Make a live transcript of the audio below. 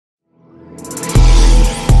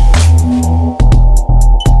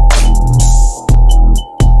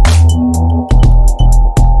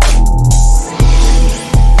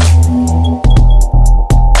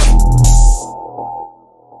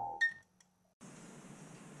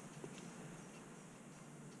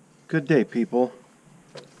Good day, people.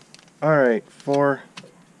 Alright, for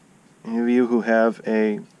any of you who have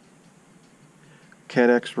a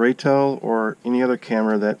Caddx Ratel or any other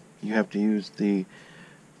camera that you have to use the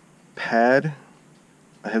pad,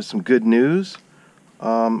 I have some good news.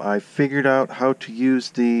 I figured out how to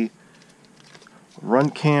use the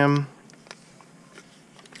RunCam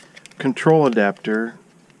control adapter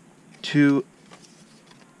to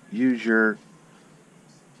use your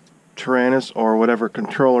Tyrannus or whatever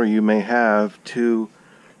controller you may have to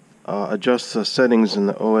adjust the settings in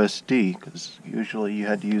the OSD, because usually you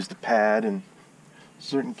had to use the pad in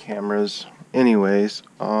certain cameras anyways.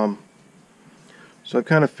 So I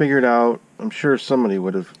kind of figured out, I'm sure somebody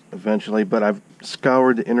would have eventually, but I've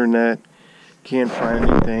scoured the internet, can't find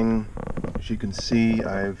anything. As you can see,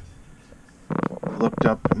 I've looked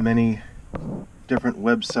up many different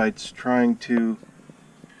websites trying to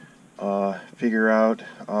figure out,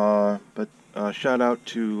 but shout out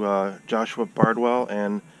to Joshua Bardwell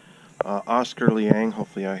and Oscar Liang.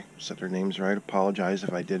 Hopefully I said their names right. Apologize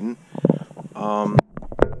if I didn't.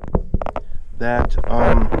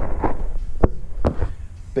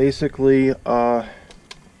 Basically, yeah,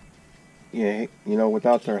 you know,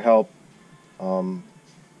 without their help, I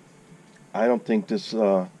don't think this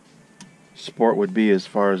sport would be as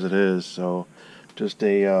far as it is. So just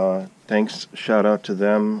a thanks, shout out to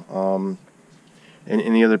them, and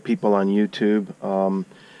any other people on YouTube,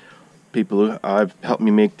 people who have helped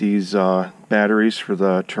me make these batteries for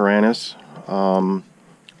the Tyrannus.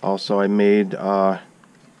 Also, I made a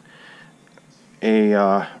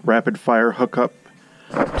rapid fire hookup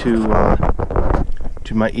to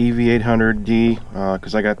my EV800D,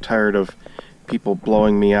 because I got tired of people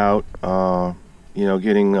blowing me out, you know,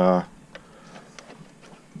 getting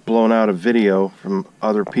blown out of video from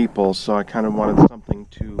other people. So I kind of wanted something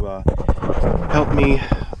to help me,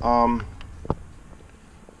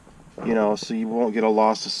 you know, so you won't get a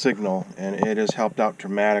loss of signal, and it has helped out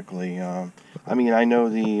dramatically. I mean, I know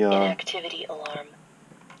the inactivity alarm.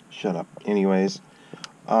 Shut up. Anyways,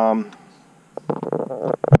 so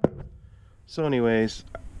anyways,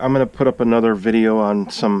 I'm gonna put up another video on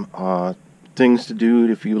some things to do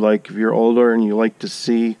if you're older and you like to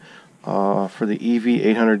see for the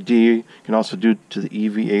EV800D. You can also do it to the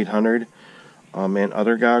EV800 and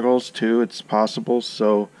other goggles too. It's possible.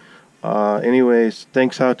 So anyways,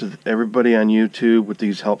 thanks out to everybody on YouTube with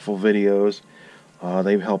these helpful videos.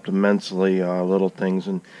 They've helped immensely, little things,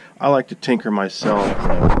 and I like to tinker myself.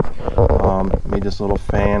 Made this little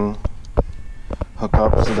fan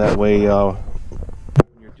hookup so that way when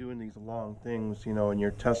you're doing these long things, you know, and you're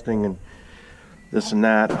testing and this and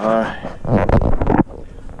that.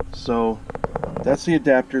 So that's the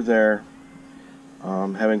adapter there.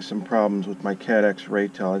 Having some problems with my Caddx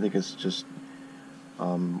Ratel. I think it's just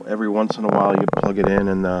every once in a while you plug it in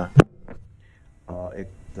and the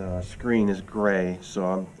screen is gray,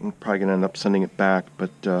 so I'm probably gonna end up sending it back.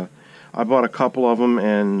 But I bought a couple of them,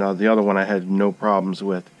 and the other one I had no problems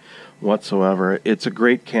with whatsoever. It's a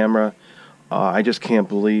great camera. I just can't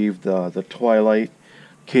believe the twilight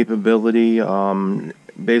capability.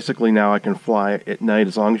 Basically now I can fly at night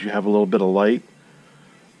as long as you have a little bit of light.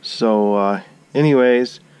 So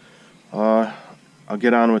anyways, I'll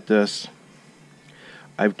get on with this.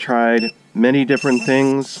 I've tried many different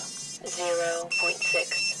things.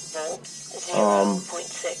 0.6 volts.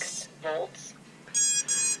 0.6 volts.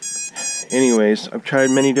 Anyways, I've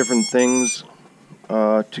tried many different things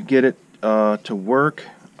to get it to work.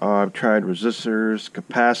 I've tried resistors,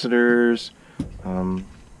 capacitors,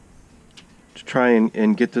 to try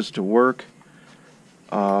and get this to work.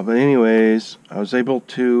 But anyways, I was able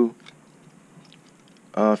to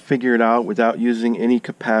figure it out without using any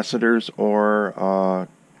capacitors or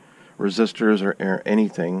resistors or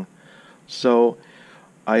anything. So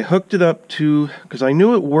I hooked it up to, because I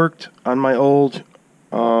knew it worked on my old,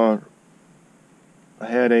 I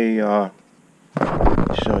had a, let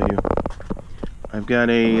me show you, I've got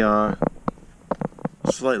a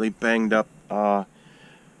slightly banged up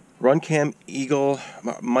RunCam Eagle,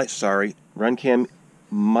 RunCam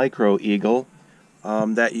Micro Eagle,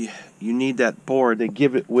 that you need that board. They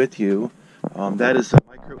give it with you. That is the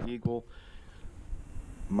Micro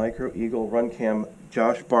Eagle RunCam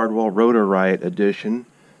Josh Bardwell Rotor Riot Edition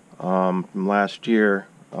from last year.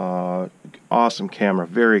 Awesome camera,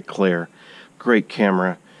 very clear, great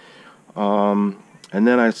camera. And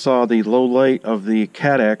then I saw the low light of the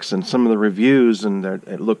Caddx and some of the reviews, and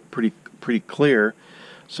it looked pretty clear.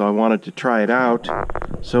 So I wanted to try it out.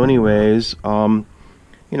 So anyways,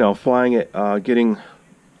 you know, flying it, getting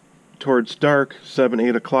towards dark, 7,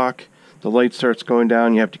 8 o'clock, the light starts going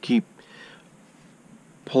down. You have to keep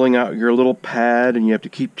pulling out your little pad and you have to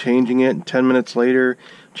keep changing it, and 10 minutes later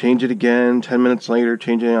change it again, 10 minutes later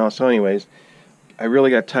change it out. So anyways, I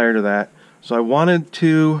really got tired of that, so I wanted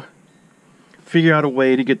to figure out a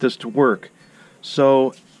way to get this to work.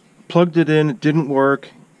 So plugged it in, it didn't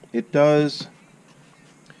work. It does.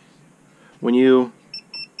 When you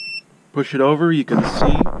push it over, you can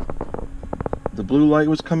see the blue light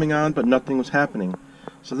was coming on, but nothing was happening.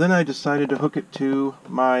 So then I decided to hook it to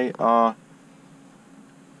my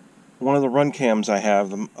one of the run cams I have,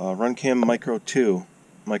 the run cam Micro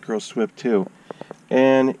Swift 2,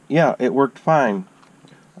 and yeah, it worked fine.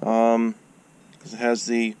 Because it has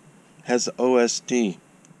the OSD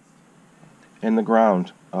and the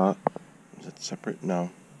ground. Is it separate? No.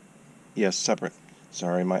 Yes, separate.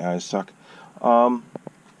 Sorry, my eyes suck. So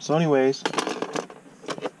anyways,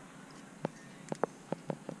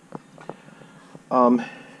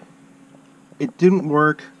 it didn't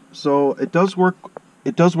work. So it does work.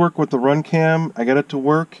 It does work with the run cam. I got it to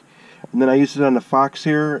work, and then I used it on the Fox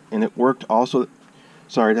here, and it worked also.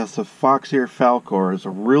 Sorry, that's the Fox here Falcor. It's a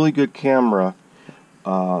really good camera.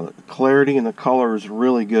 Clarity and the color is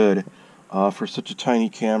really good for such a tiny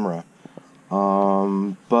camera.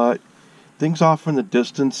 But things off in the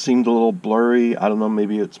distance seemed a little blurry. I don't know,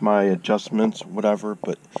 maybe it's my adjustments, whatever.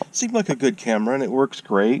 But it seemed like a good camera, and it works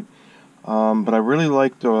great. But I really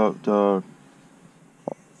like the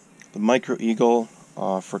Micro Eagle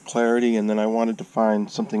for clarity, and then I wanted to find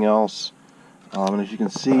something else. And as you can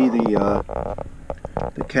see, the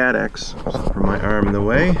Caddx, for my arm in the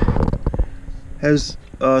way, has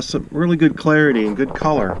some really good clarity and good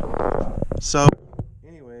color. So,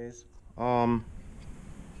 anyways,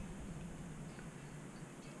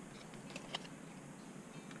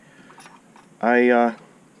 I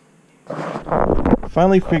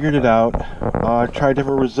finally figured it out. I tried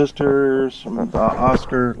different resistors from the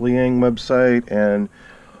Oscar Liang website and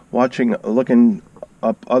looking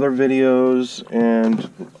up other videos and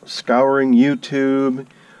scouring YouTube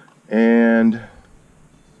and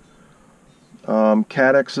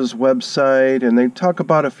Caddx's website, and they talk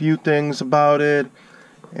about a few things about it.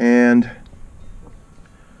 And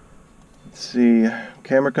let's see,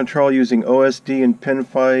 camera control using OSD and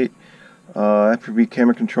pinfight, FPV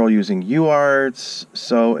camera control using UARTs.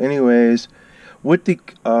 So anyways, with the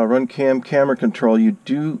RunCam camera control, you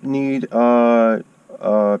do need 2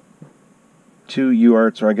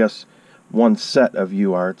 UARTs, or I guess one set of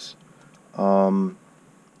UARTs.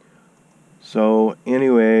 So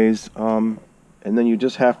anyways, and then you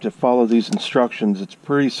just have to follow these instructions. It's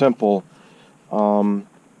pretty simple.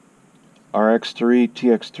 RX3,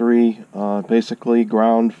 TX3, basically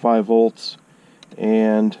ground 5 volts,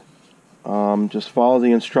 and just follow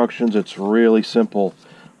the instructions. It's really simple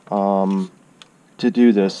to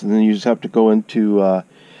do this, and then you just have to go into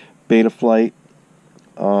Betaflight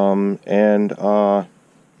and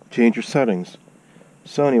change your settings.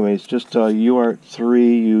 So anyways, just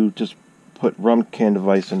UART3, you just put RunCam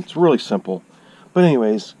device in. It's really simple. But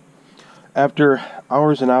anyways, after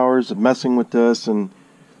hours and hours of messing with this and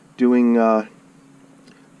doing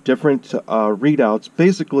different readouts,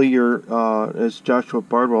 basically your, as Joshua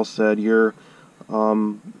Bardwell said, your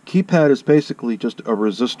keypad is basically just a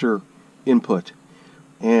resistor input,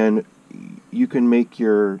 and you can make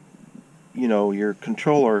your, your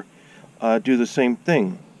controller do the same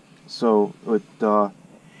thing. So with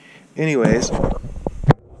anyways,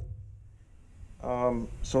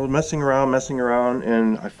 so messing around,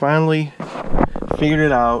 and I finally figured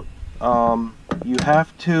it out. You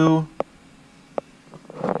have to,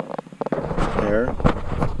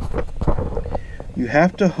 you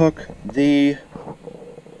have to hook the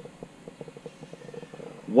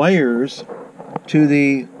wires to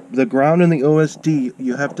the ground and the OSD.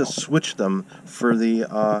 You have to switch them for the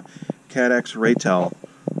Caddx Ratel.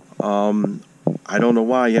 I don't know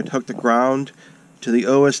why. You have to hook the ground to the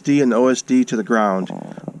OSD and the OSD to the ground.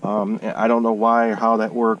 I don't know why or how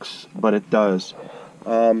that works, but it does.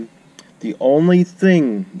 The only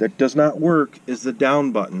thing that does not work is the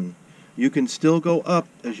down button. You can still go up,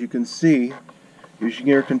 as you can see, using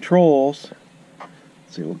your controls.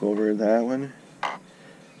 Let's see, we'll go over that one.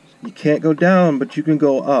 You can't go down, but you can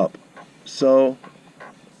go up. So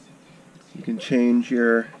you can change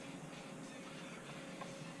your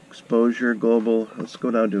exposure, global. Let's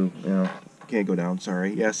go down to, can't go down,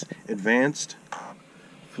 sorry. Yes, advanced,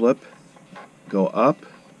 flip, go up.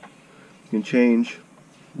 You can change.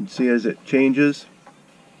 You can see as it changes.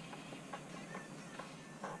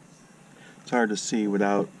 It's hard to see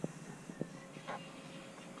without.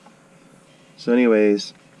 So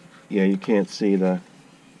anyways, yeah, you can't see the,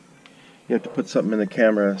 you have to put something in the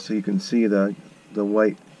camera so you can see the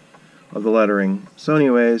white of the lettering. So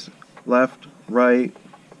anyways, left, right.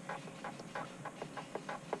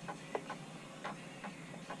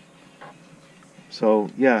 So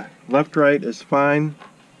yeah, left, right is fine.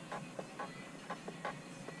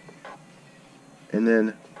 And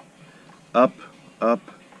then up, up,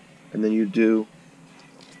 and then you do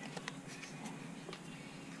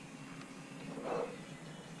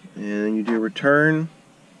return,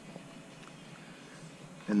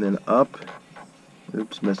 and then up,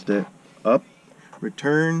 oops, missed it, up,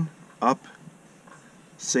 return, up,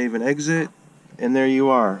 save and exit, and there you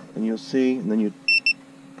are. And you'll see, and then you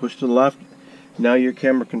push to the left. Now your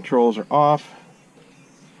camera controls are off.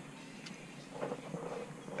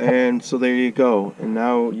 And so there you go. And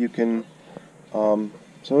now you can,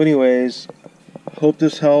 so anyways, hope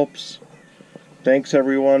this helps. Thanks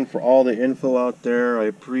everyone for all the info out there. I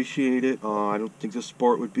appreciate it. I don't think this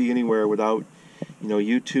sport would be anywhere without, you know,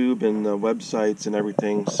 YouTube and the websites and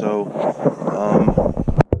everything. So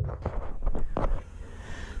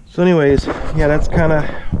anyways, yeah, that's kind of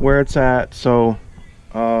where it's at. So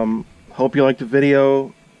hope you liked the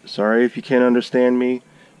video. Sorry if you can't understand me.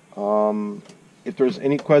 If there's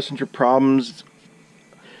any questions or problems,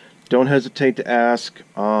 don't hesitate to ask.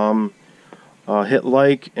 Hit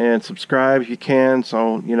like and subscribe if you can,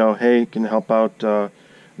 so you know, hey, you can help out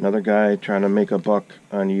another guy trying to make a buck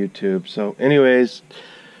on YouTube. So anyways,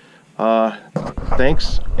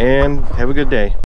 thanks and have a good day.